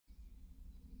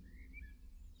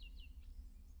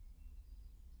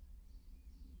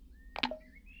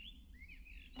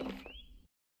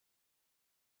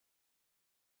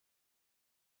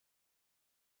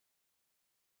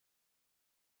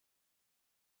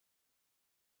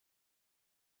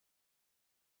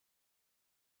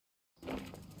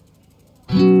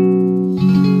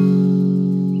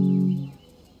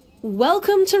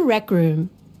Welcome to Rec Room.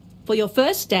 For your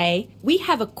first day, we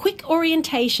have a quick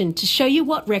orientation to show you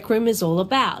what Rec Room is all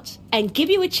about and give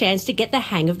you a chance to get the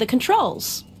hang of the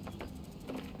controls.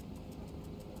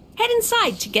 Head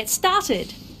inside to get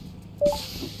started.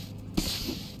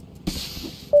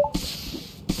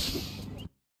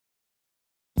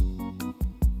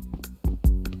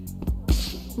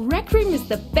 Rec Room is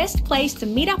the best place to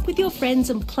meet up with your friends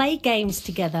and play games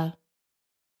together.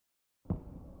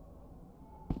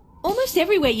 Almost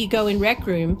everywhere you go in Rec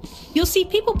Room, you'll see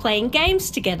people playing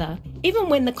games together. Even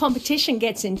when the competition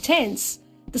gets intense,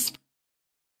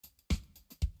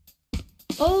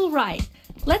 All right,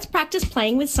 let's practice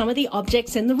playing with some of the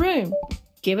objects in the room.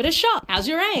 Give it a shot. How's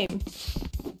your aim?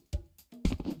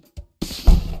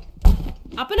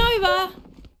 Up and over.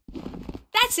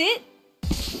 That's it.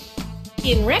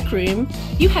 In Rec Room,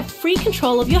 you have free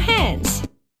control of your hands.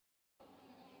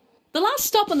 The last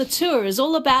stop on the tour is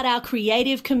all about our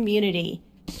creative community.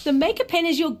 The Maker Pen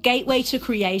is your gateway to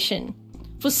creation.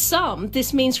 For some,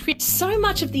 this means so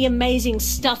much of the amazing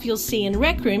stuff you'll see in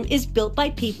Rec Room is built by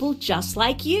people just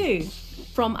like you.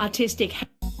 From artistic...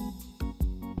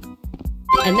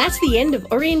 And that's the end of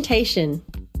orientation.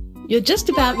 You're just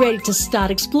about ready to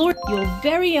start exploring your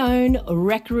very own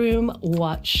Rec Room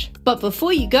watch. But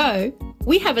before you go,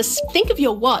 we have a think of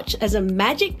your watch as a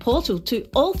magic portal to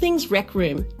all things Rec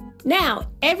Room. Now,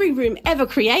 every room ever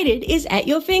created is at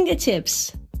your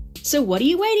fingertips. So what are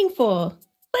you waiting for?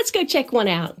 Let's go check one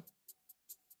out.